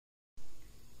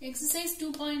Exercise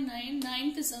 2.9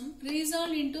 ninth sum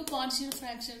resolve into partial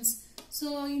fractions. So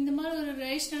இந்த மாதிரி ஒரு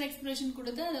rational expression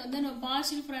கொடுத்து அதை வந்து நம்ம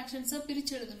partial fractions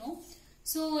பிரிச்சு எழுதணும்.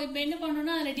 So இப்போ என்ன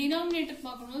பண்ணணும்னா அதுல denominator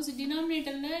பார்க்கணும். So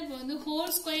denominatorல இப்போ வந்து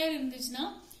whole square இருந்துச்சுன்னா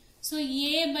so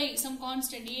a by some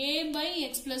constant a by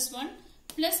x plus 1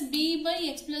 plus b by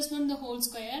x plus 1 the whole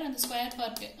square and the square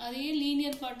part அதே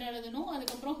linear part எழுதணும்.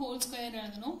 அதுக்கப்புறம் whole square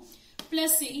எழுதணும்.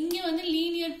 Plus இங்க வந்து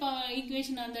linear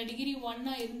equation அந்த degree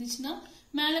 1 இருந்துச்சுன்னா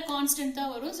மேல கான்ஸ்டன்ட்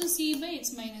தான் வரும். so c by x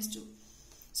minus 2.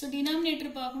 so denominator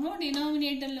பார்க்கணும்.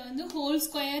 denominatorல வந்து whole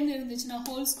square இருந்துச்சுன்னா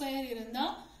whole square இருந்தா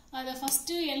அத first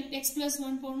x plus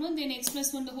 1 போடணும், then x plus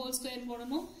 1 the whole square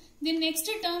போடணும். then next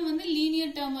term வந்து linear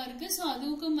term இருக்கு. so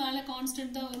அதுக்கு மேல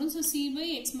கான்ஸ்டன்ட் தான் வரும். so c by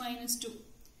x minus 2.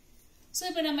 so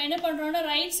இப்போ நம்ம என்ன பண்றோம்னா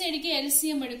ரைட் சைடுக்கு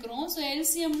LCM எடுக்கிறோம். so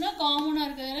LCMனா காமனா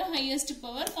இருக்கிற ஹையஸ்ட்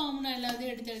பவர் காமனா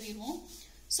எல்லாத்தையும் எடுத்து எழுதிடுவோம்.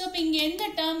 so இப்போ இங்க எந்த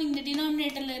term இந்த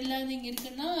denominatorல இல்லாத இங்க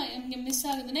இருக்குன்னா இங்க மிஸ்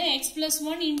ஆகுதுன்னா x plus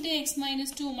 1 into x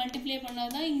minus 2 multiply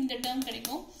பண்ணாதான் இந்த term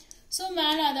கிடைக்கும். so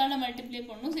மேல அதால மல்டிப்ளை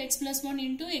பண்ணனும். so x plus 1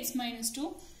 into x minus 2.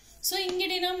 so இங்க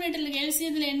denominatorல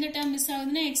LCMல எந்த term மிஸ்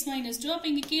ஆகுதுன்னா x minus 2. அப்ப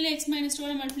இங்க கீழ x minus 2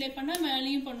 ல மல்டிப்ளை பண்ணா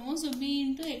மேலயும் பண்ணுவோம். so b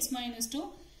into x minus 2.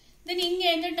 then இங்க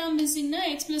எந்த term மிஸ்ஸிங்னா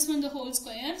x plus 1 the whole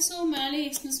square. so மேலே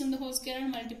x plus 1 the whole square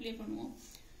multiply பண்ணுவோம்.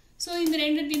 so இந்த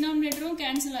ரெண்டு denominatorம்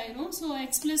cancel ஆயிரும். so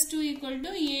x plus 2 equal to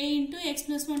a into x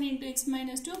plus 1 into x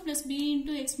minus 2 plus b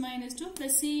into x minus 2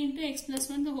 plus c into x plus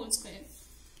 1 the whole square.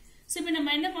 so இப்போ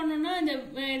நம்ம என்ன பண்ணோம்னா இந்த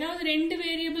ஏதாவது ரெண்டு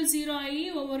வேரியபிள் 0 ஆகி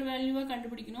ஒவ்வொரு வேல்யூவா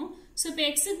கண்டுபிடிக்கணும். so இப்போ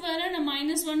x க்கு பதிலா நம்ம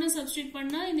 -1 சப்ஸ்டிட்யூட்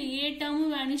பண்ணா இந்த a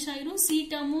டேர்மும் வேனிஷ் ஆயிரும், c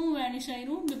டேர்மும் வேனிஷ்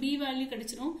ஆயிரும், இந்த b வேல்யூ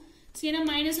கிடைச்சிரும். so ஏன்னா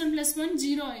 -1 plus 1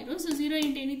 0 ஆயிரும். so 0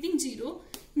 into anything 0.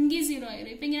 இங்கே 0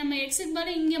 ஆயிரும். இப்போ இங்க நம்ம x க்கு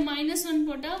பதிலா இங்க -1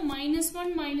 போட்டா -1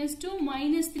 -2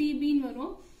 -3b ன்னு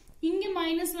வரும். இங்க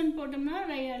 -1 போட்டோம்னா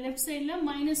லெஃப்ட் சைடுல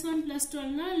 -1 plus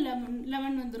 12 னா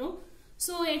 11 வந்துரும்.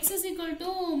 so x is equal to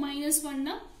 -1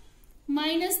 னா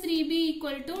 -3b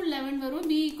equal to 11 வரும்.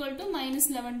 b equal to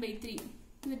 -11/3.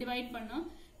 இத டிவைட் பண்ணா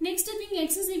next thing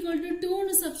x is equal to 2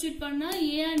 னு சப்ஸ்டிட்யூட் பண்ணா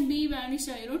a and b vanish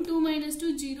ஆயிரும். 2 minus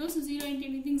 2 0. so 0 into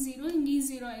anything 0. இங்க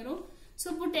 0 ஆயிரும். so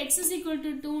put x is equal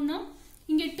to 2 னா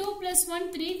இங்க 2 plus 1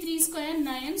 3 3 square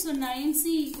 9. so 9c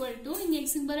equal to இங்க x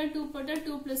க்கு பதிலா 2 போட்டா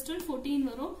 2 plus 12 14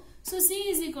 வரும். so c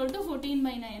is equal to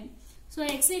 14/9. so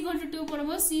x equal to 2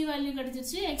 போடும்போது c வேல்யூ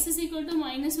கிடைச்சிருச்சு. x is equal to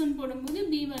 -1 போடும்போது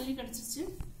b வேல்யூ கிடைச்சிருச்சு.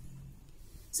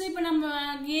 so இப்போ நம்ம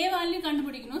a வேல்யூ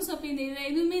கண்டுபிடிக்கணும். so இப்போ இந்த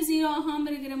எதுவுமே 0 ஆகாம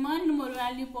இருக்கிற மாதிரி நம்ம ஒரு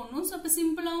வேல்யூ போடணும். so இப்போ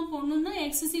சிம்பிளாவும் போடணும்னா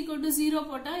x is equal to 0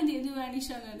 போட்டா இது எதுவும்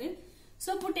வேனிஷ் ஆகாது. so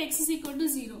put x is equal to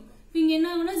 0. இங்க என்ன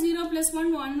ஆகும்னா 0 plus 1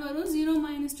 1 வரும். 0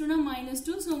 minus 2 னா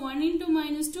 -2. so 1 into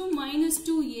 -2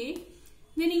 -2a.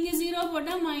 then இங்க 0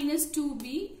 போட்டா -2b.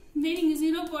 then இங்க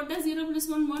 0 போட்டா 0 plus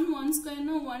 1 1 1 square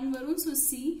னா 1 வரும். so c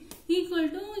equal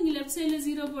to இங்க லெஃப்ட் சைடுல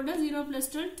 0 போட்டா 0 plus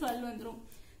 12 12 வந்துரும்.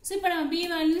 so இப்போ நம்ம b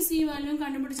வேல்யூ c வேல்யூ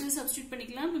கண்டுபிடிச்சு சப்ஸ்டிட்யூட்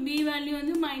பண்ணிக்கலாம். இப்போ b வேல்யூ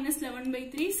வந்து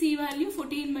 -11/3, c value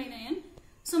 14/9.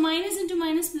 so minus into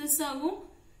minus plus ஆகும்.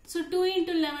 so 2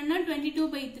 into 11 னா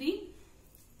 22/3.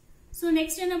 so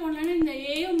next என்ன பண்ணலாம்னா இந்த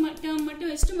a டேர்ம் மட்டும்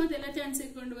வெச்சிட்டு மத்த எல்லாத்தையும்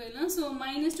ஆன்சர் கொண்டு போயிடலாம். so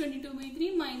 -22/3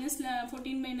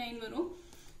 -14/9 வரும்.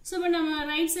 so இப்போ நம்ம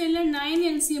ரைட் சைடுல 9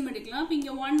 LCM எடுக்கலாம். இப்போ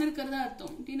இங்க 1 இருக்குறதா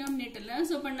அர்த்தம் டினாமினேட்டர்ல.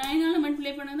 so இப்போ 9 ஆல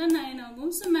மல்டிப்ளை பண்ணா 9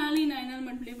 ஆகும். so மேலே 9 ஆல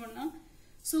மல்டிப்ளை பண்ணா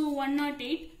so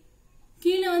 108.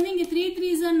 கீழ வந்து இங்க 3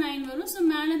 3s are 9 வரும். so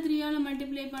மேல 3 ஆல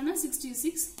மல்டிப்ளை பண்ணா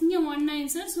 66. இங்க 1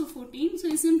 9s are so 14. so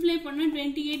சிம்பிளை பண்ணா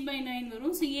 28/9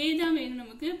 வரும். so a தான் வேணும்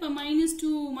நமக்கு. இப்ப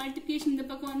 -2 மல்டிப்ளிகேஷன் இந்த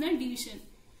பக்கம் வந்தா டிவிஷன்.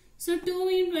 so 2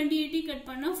 in 28 கட்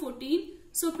பண்ணா 14.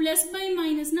 so plus by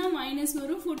minus னா minus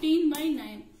வரும்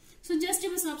 14/9. so just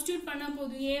இப்ப சப்ஸ்டிட்யூட் பண்ணா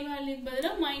போதும். a வேல்யூக்கு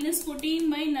பதிலா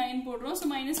 -14/9 போடுறோம். so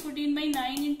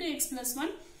 -14/9 into x plus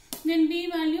 1. then b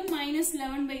value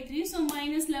 -11/3. so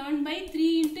 -11/3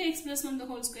 into x plus 1 the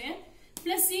whole square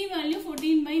plus c value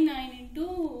 14/9 into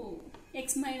x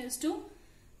minus 2.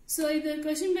 so இது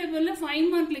question paperல 5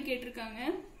 markல கேட்டிருக்காங்க.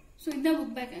 so இதான்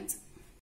book back answer.